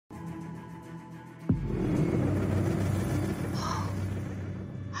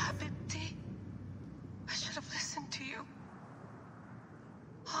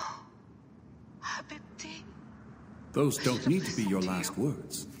Those don't need to be your last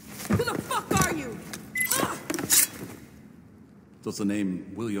words. Who the fuck are you? Ah! Does the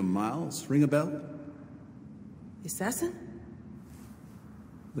name William Miles ring a bell? The assassin?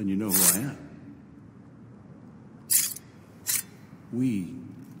 Then you know who I am. We,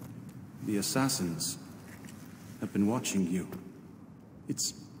 the assassins, have been watching you.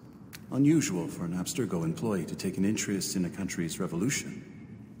 It's unusual for an Abstergo employee to take an interest in a country's revolution.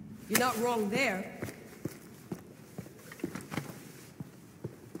 You're not wrong there.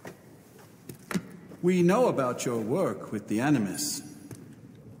 We know about your work with the Animus.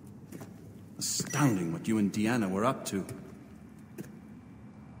 Astounding what you and Deanna were up to.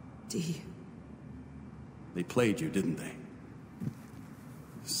 They played you, didn't they?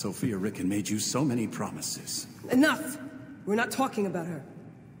 Sophia Ricken made you so many promises. Enough! We're not talking about her.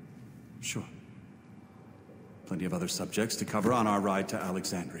 Sure. Plenty of other subjects to cover on our ride to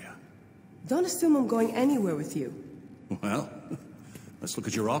Alexandria. Don't assume I'm going anywhere with you. Well, let's look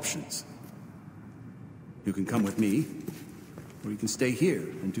at your options. You can come with me, or you can stay here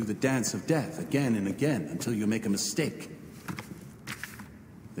and do the dance of death again and again until you make a mistake.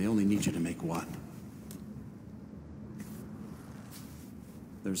 They only need you to make one.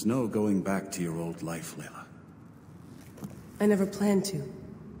 There's no going back to your old life, Layla. I never planned to.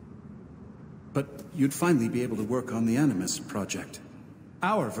 But you'd finally be able to work on the Animus project.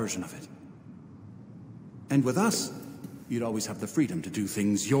 Our version of it. And with us, you'd always have the freedom to do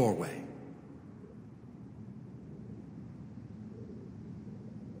things your way.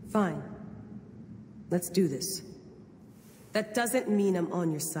 Fine. Let's do this. That doesn't mean I'm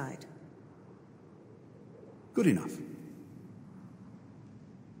on your side. Good enough.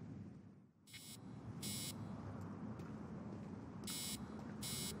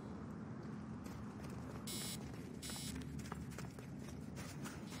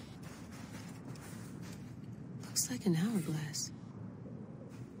 Looks like an hourglass.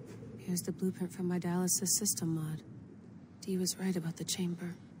 Here's the blueprint from my dialysis system mod. Dee was right about the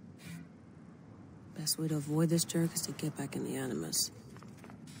chamber. Best way to avoid this jerk is to get back in the Animus.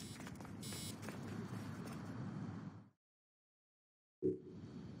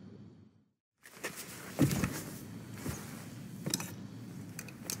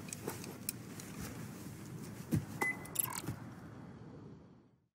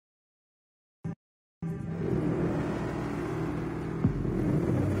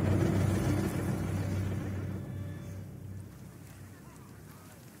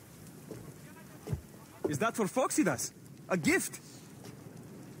 Is that for Foxidas? A gift?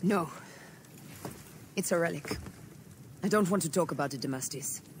 No. It's a relic. I don't want to talk about it,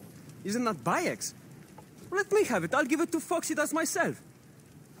 Damastis. Isn't that Bayek's? Well, let me have it. I'll give it to Foxidas myself.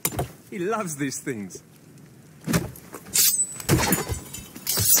 He loves these things.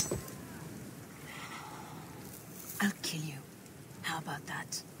 I'll kill you. How about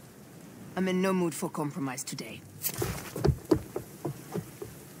that? I'm in no mood for compromise today.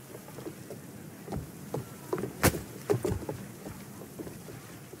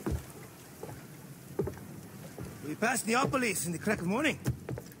 Past Neapolis in the crack of morning.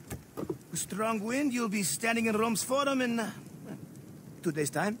 With strong wind, you'll be standing in Rome's Forum in 2 days'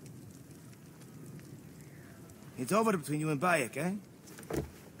 time. It's over between you and Bayek, eh?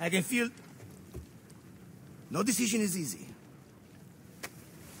 I can feel... No decision is easy.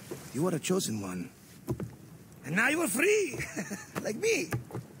 You are a chosen one. And now you are free! Like me!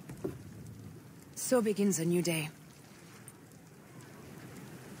 So begins a new day.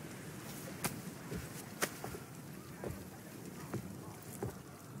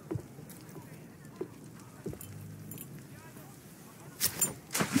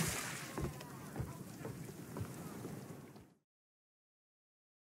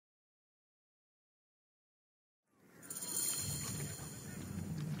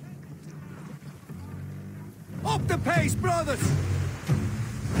 Up the pace, brothers!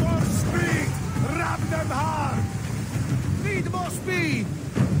 More speed! Wrap them hard! Need more speed!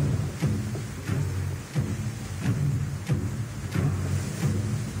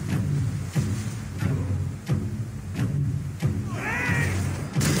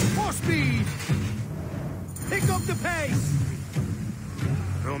 More speed! Pick up the pace!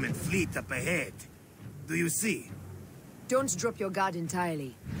 Roman fleet up ahead. Do you see? Don't drop your guard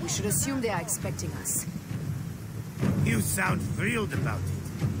entirely. We should assume they are expecting us. You sound thrilled about it.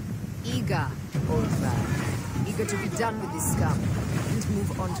 Eager, old man. Eager to be done with this scum and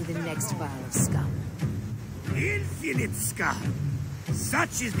move on to the next pile of scum. Infinite scum.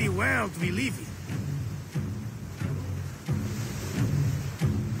 Such is the world we live in.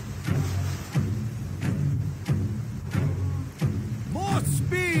 More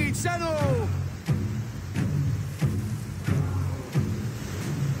speed, Shadow!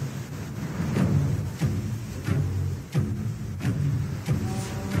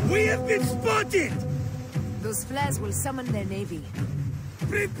 We have been spotted! Those flares will summon their navy.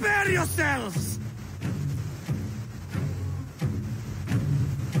 Prepare yourselves!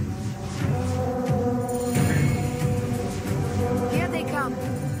 Here they come.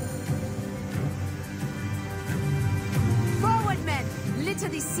 Forward, men! Litter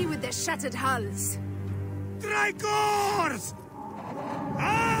the sea with their shattered hulls. Tricors!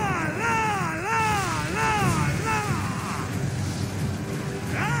 Ah, la, la, la, la!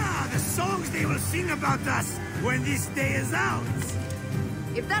 Ah, the songs they will sing about us when this day is out.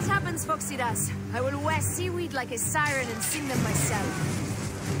 If that happens, Foxidas, I will wear seaweed like a siren and sing them myself.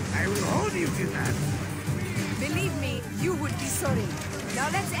 I will hold you to that. Believe me, you would be sorry. Now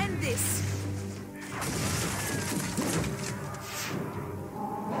let's end this.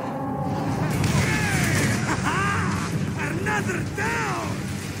 Another down!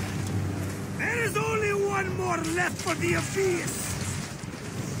 There is only one more left for the abyss!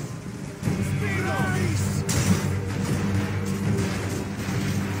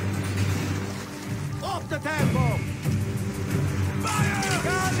 Off the tempo! Fire!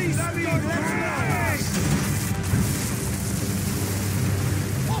 Galley speed, let's go!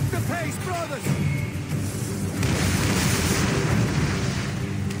 Off the pace, brothers!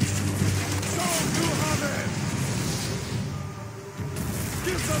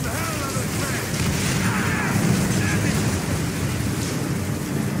 Give some hell of a train!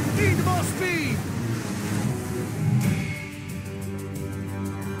 Need more speed!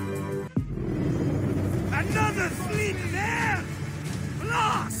 Another fleet there!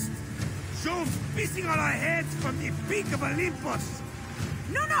 Blast! Jove's pissing on our heads from the peak of Olympus!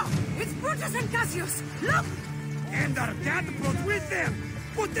 No, no! It's Brutus and Cassius! Look! And our catapult with them!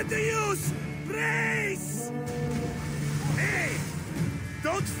 Put them to use! Brace! Hey!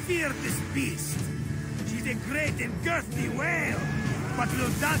 Don't fear this beast. She's a great and girthy whale, but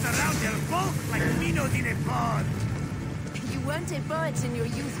will dance around her bulk like minnows in a pond. You weren't a poet in your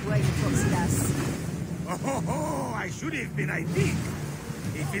youth, were you, Foxidas? Oh, ho, ho, I should have been, I think.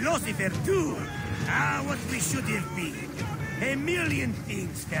 A philosopher, too. Ah, what we should have been. A million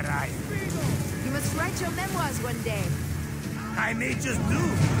things, Ferrari. You must write your memoirs one day. I may just do.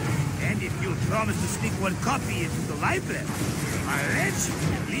 And if you'll promise to sneak one copy into the library, I'll let you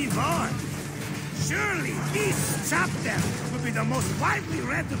live on. Surely this chapter will be the most widely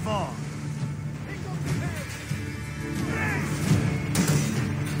read of all.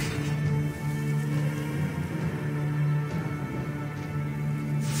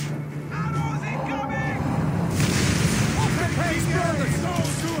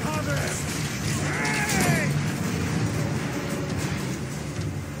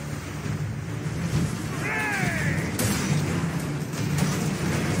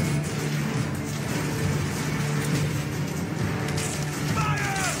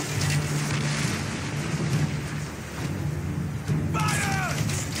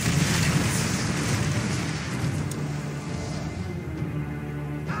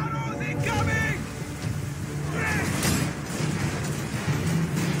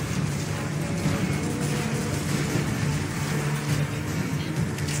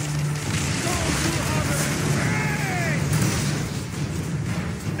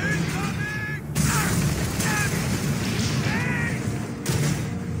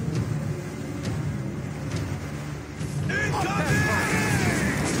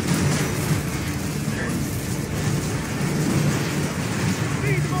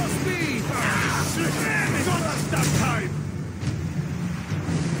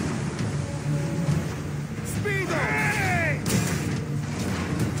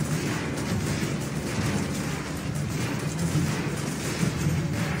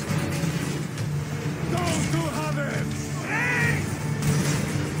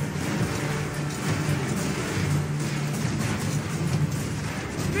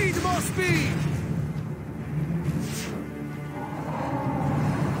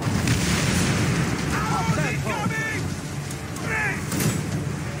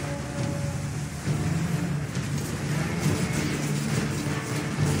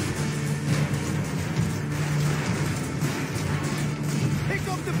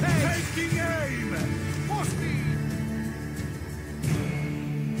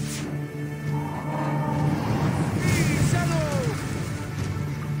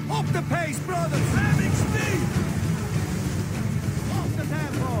 The pace, bro!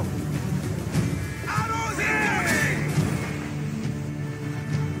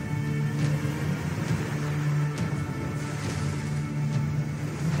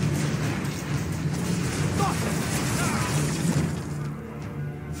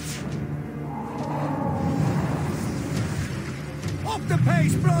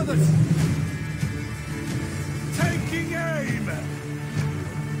 face, brothers! Taking aim!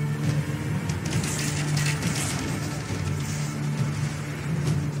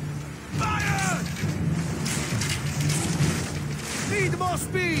 Fire! Need more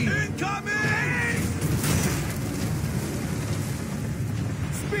speed! Incoming!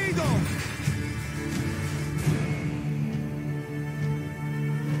 Speedo!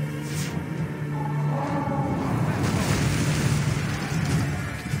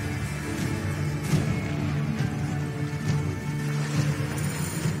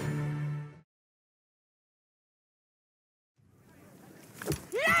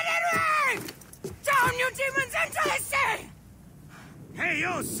 Hey,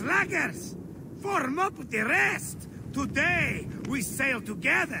 you slackers! Form up with the rest! Today, we sail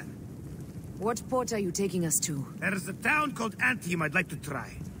together! What port are you taking us to? There's a town called Antium I'd like to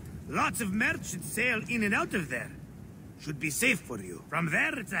try. Lots of merchants sail in and out of there. Should be safe for you. From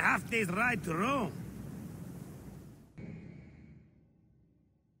there, it's a half-day's ride to Rome.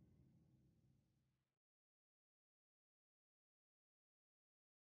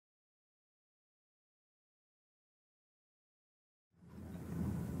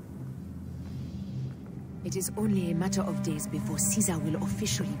 It is only a matter of days before Caesar will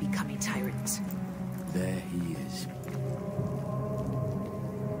officially become a tyrant. There he is.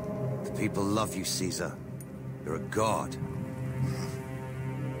 The people love you, Caesar. You're a god.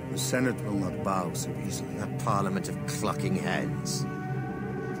 The Senate will not bow so easily. A parliament of clucking hens.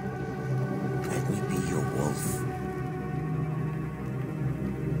 Let me be your wolf.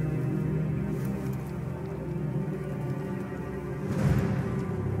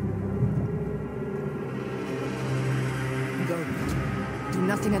 Go. Do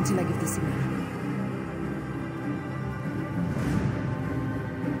nothing until I give the signal.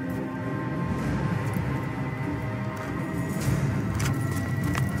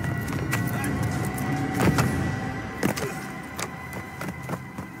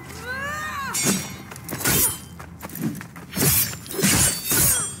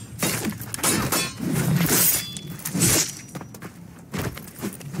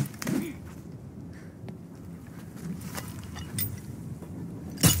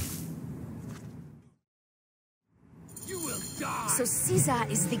 So Caesar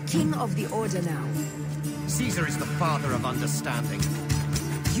is the king of the Order now. Caesar is the father of understanding.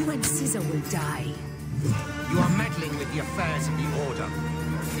 You and Caesar will die. You are meddling with the affairs of the Order.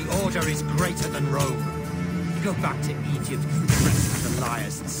 The Order is greater than Rome. Go back to Egypt with the rest of the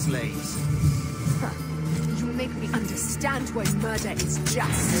liars and slaves. Huh. You make me understand why murder is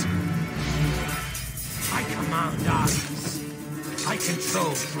just. I command armies. I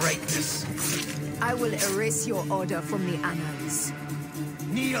control greatness. I will erase your order from the annals.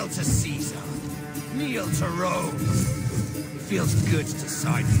 Kneel to Caesar. Kneel to Rome. It feels good to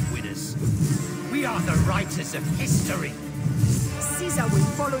side with winners. We are the writers of history. Caesar will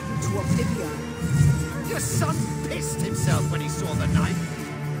follow you to oblivion. Your son pissed himself when he saw the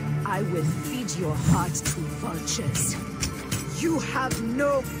knife. I will feed your heart to vultures. You have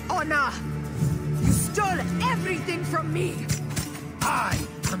no honor. You stole everything from me. I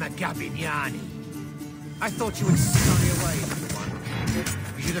am a Gabiniani. I thought you would scurry away, little one.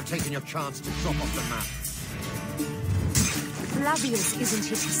 You should have taken your chance to drop off the map. Flavius isn't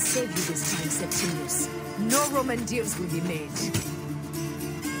here to save you this time, Septimius. No Roman deals will be made.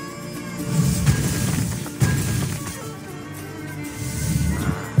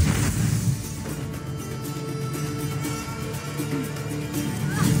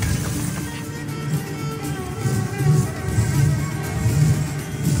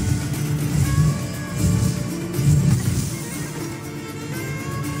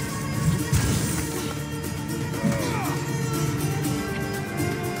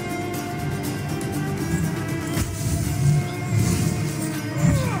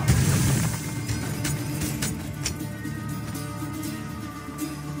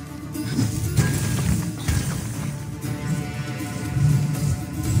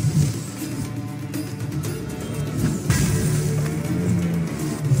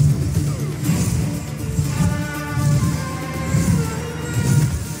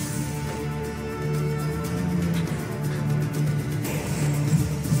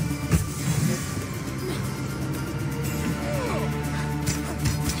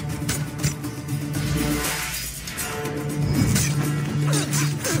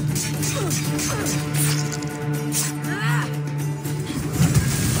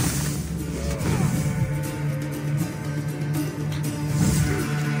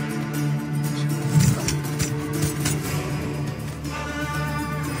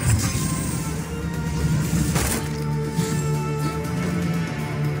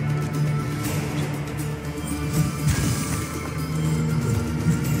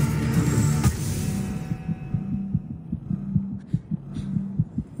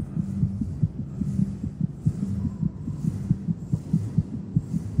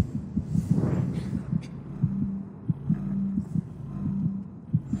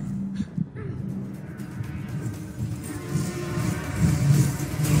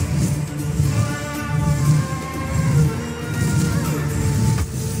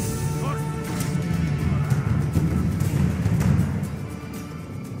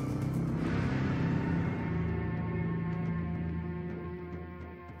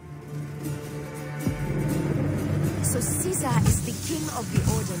 So Caesar is the king of the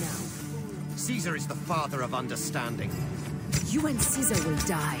Order now. Caesar is the father of understanding. You and Caesar will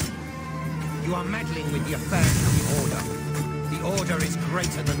die. You are meddling with the affairs of the Order. The Order is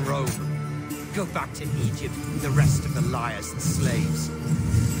greater than Rome. Go back to Egypt with the rest of the liars and slaves.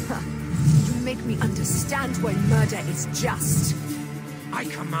 You make me understand why murder is just. I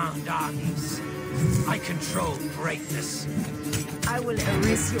command armies. I control greatness. I will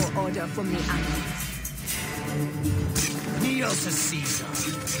erase your order from the annals. Kneel to Caesar.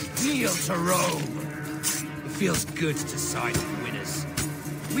 Kneel to Rome. It feels good to side with winners.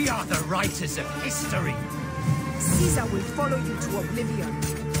 We are the writers of history. Caesar will follow you to oblivion.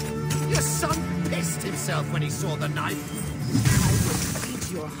 Your son pissed himself when he saw the knife. I will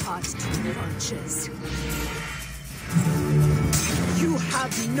feed your heart to vultures. You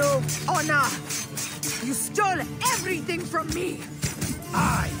have no honor! You stole everything from me!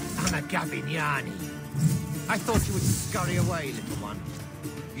 I am a Gavignani. I thought you would scurry away, little one.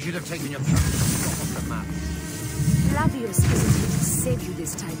 You should have taken your country off the map. Flavius isn't here to save you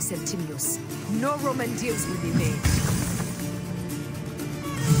this time, Septimius. No Roman deals will be made.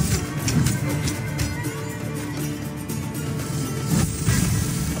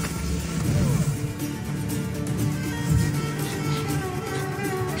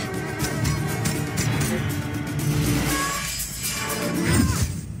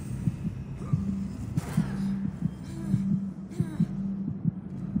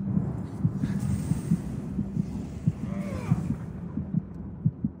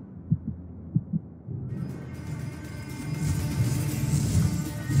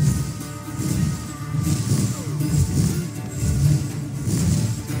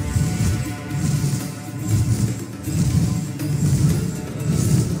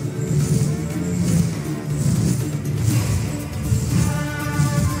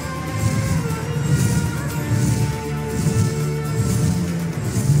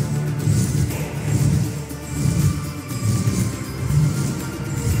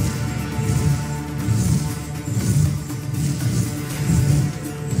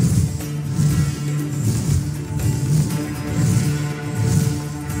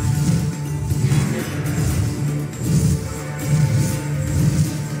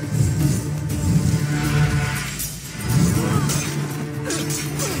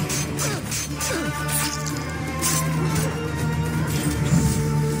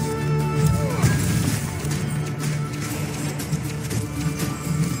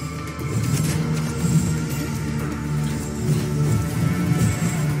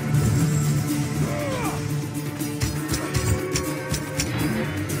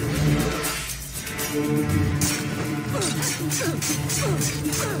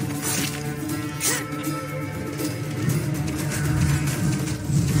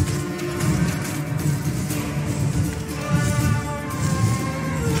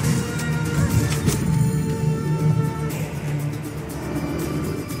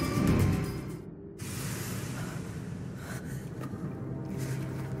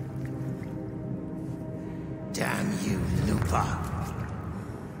 Damn you, Lupa.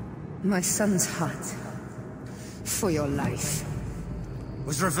 My son's heart. For your life.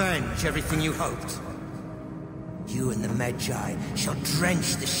 Was revenge everything you hoped? You and the Magi shall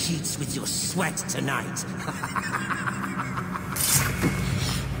drench the sheets with your sweat tonight.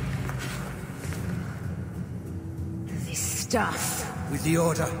 This stuff. With the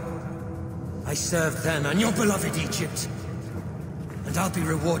Order, I served then on your beloved Egypt. And I'll be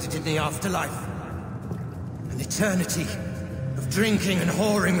rewarded in the afterlife. An eternity of drinking and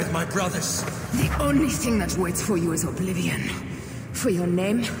whoring with my brothers. The only thing that waits for you is oblivion. For your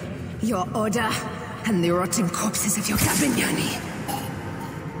name, your order, and the rotting corpses of your Gavignani.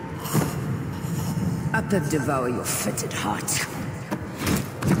 Up and devour your fetid heart.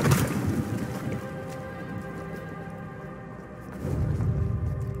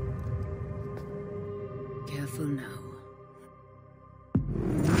 Careful now.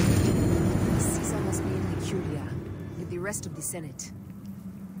 Caesar must be in the Curia, with the rest of the Senate.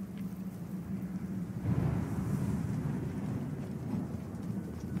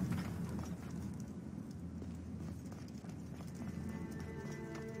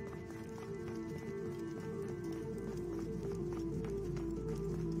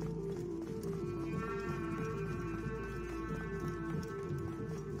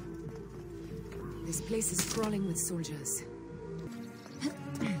 This place is crawling with soldiers.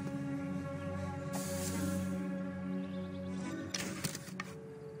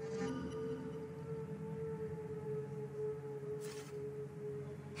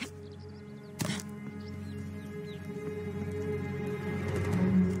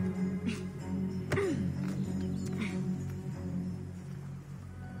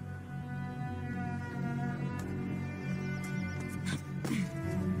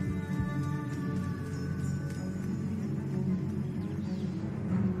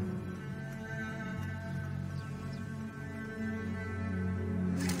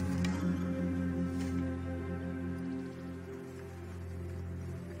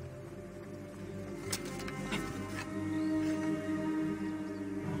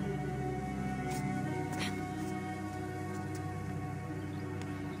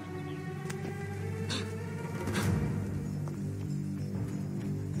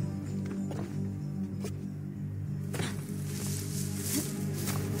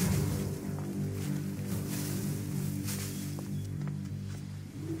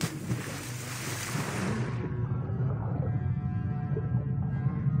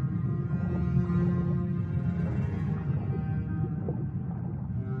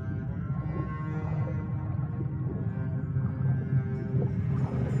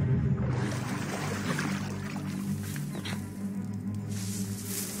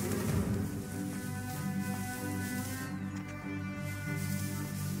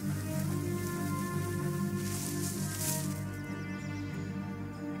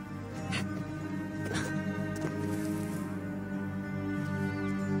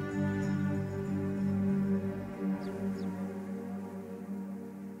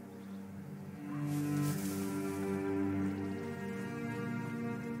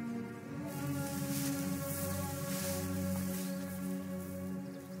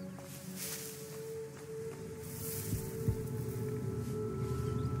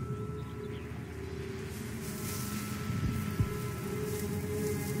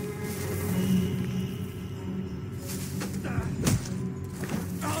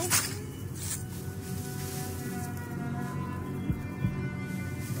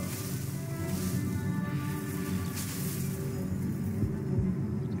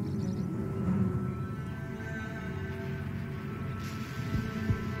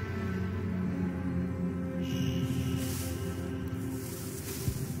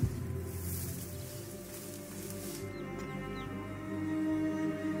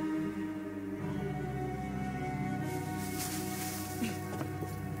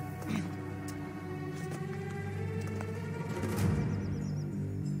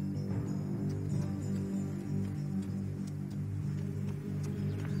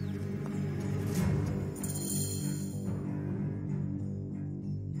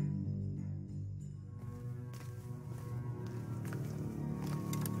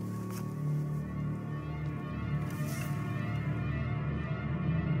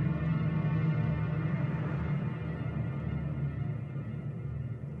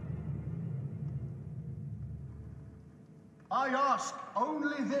 ask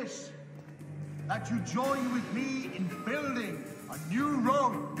only this, that you join with me in building a new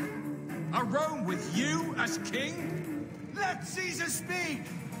Rome. A Rome with you as king? Let Caesar speak!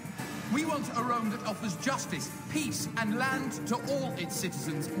 We want a Rome that offers justice, peace, and land to all its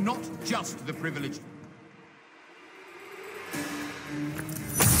citizens, not just the privileged.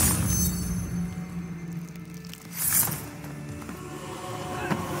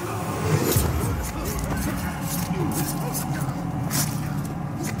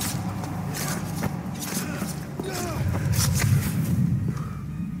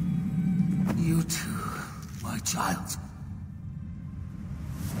 You too, my child.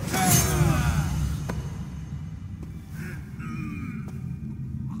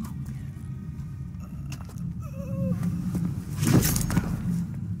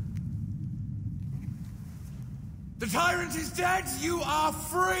 The tyrant is dead! You are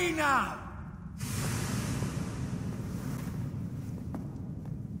free now!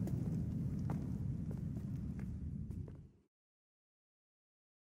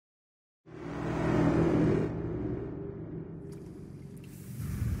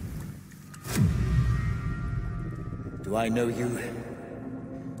 Do I know you?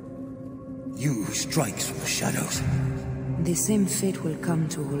 You who strikes from the shadows. The same fate will come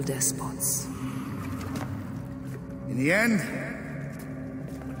to all despots. In the end,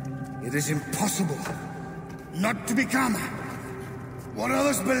 it is impossible not to become what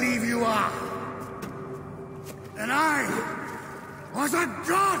others believe you are. And I was a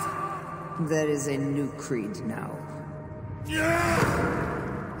god! There is a new creed now.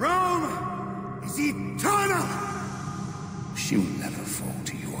 Rome is eternal! She will never fall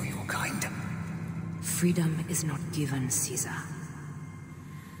to you or your kind. Freedom is not given, Caesar.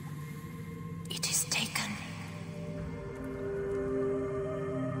 It is taken.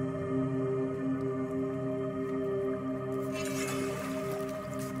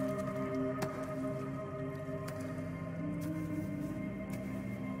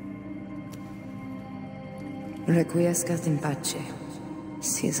 Requiescat in pace,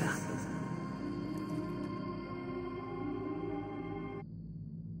 Caesar.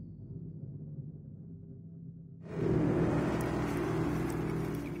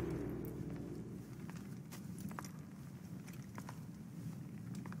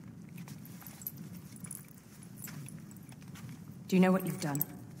 Do you know what you've done?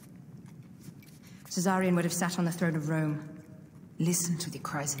 Caesarion would have sat on the throne of Rome. Listen to the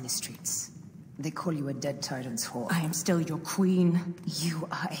cries in the streets. They call you a dead tyrant's whore. I am still your queen. You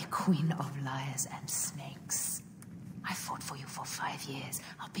are a queen of liars and snakes. I fought for you for 5 years.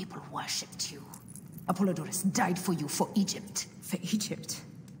 Our people worshipped you. Apollodorus died for you for Egypt. For Egypt?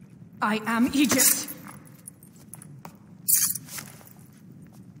 I am Egypt!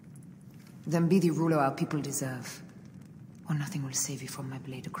 Then be the ruler our people deserve, or nothing will save you from my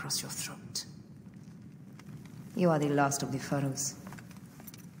blade across your throat. You are the last of the pharaohs.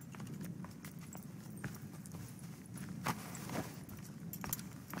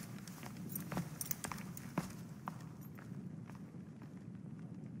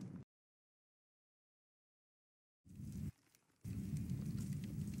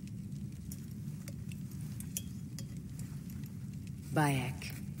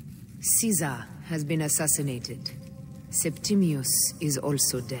 Bayek. Caesar has been assassinated. Septimius is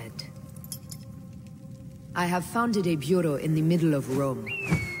also dead. I have founded a bureau in the middle of Rome.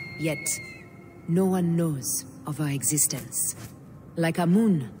 Yet, no one knows of our existence. Like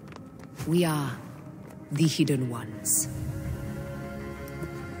Amun, we are the hidden ones.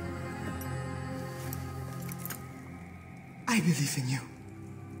 I believe in you.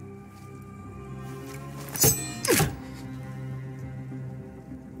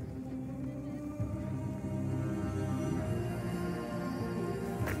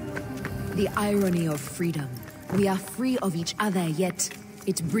 The irony of freedom. We are free of each other, yet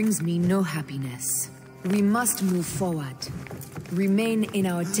it brings me no happiness. We must move forward. Remain in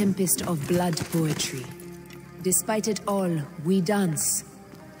our tempest of blood poetry. Despite it all, we dance,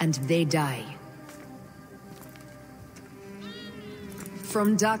 and they die.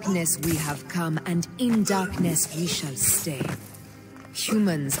 From darkness we have come, and in darkness we shall stay.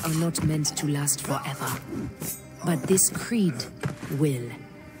 Humans are not meant to last forever, but this creed will.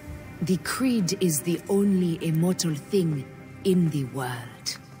 The creed is the only immortal thing in the world.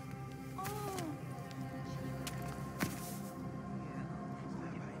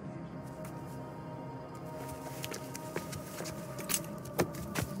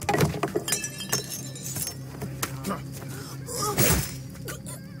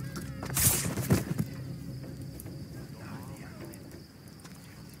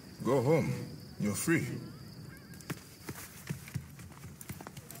 Go home. You're free.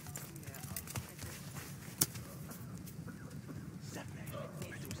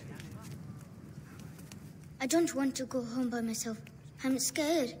 I don't want to go home by myself. I'm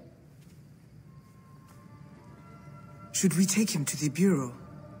scared. Should we take him to the Bureau?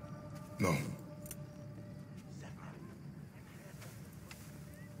 No.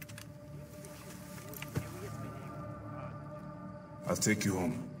 I'll take you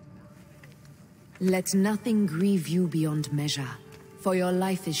home. Let nothing grieve you beyond measure, for your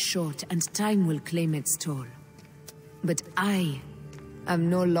life is short and time will claim its toll. But I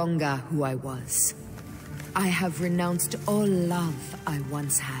am no longer who I was. I have renounced all love I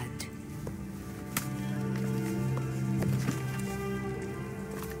once had.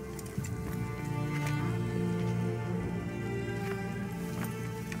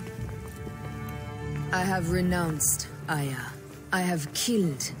 I have renounced Aya. I have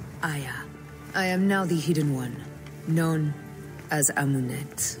killed Aya. I am now the Hidden One, known as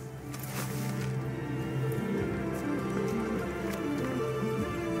Amunet.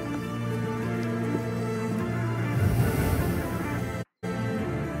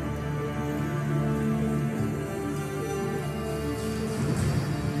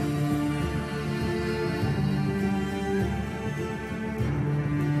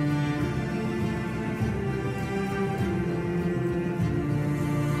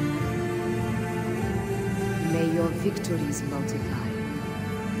 May your victories multiply.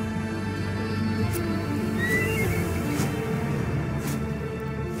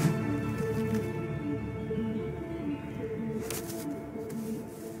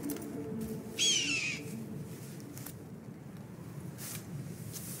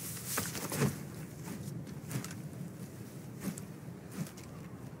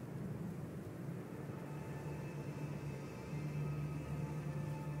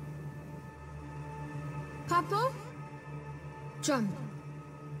 Papa? Jump.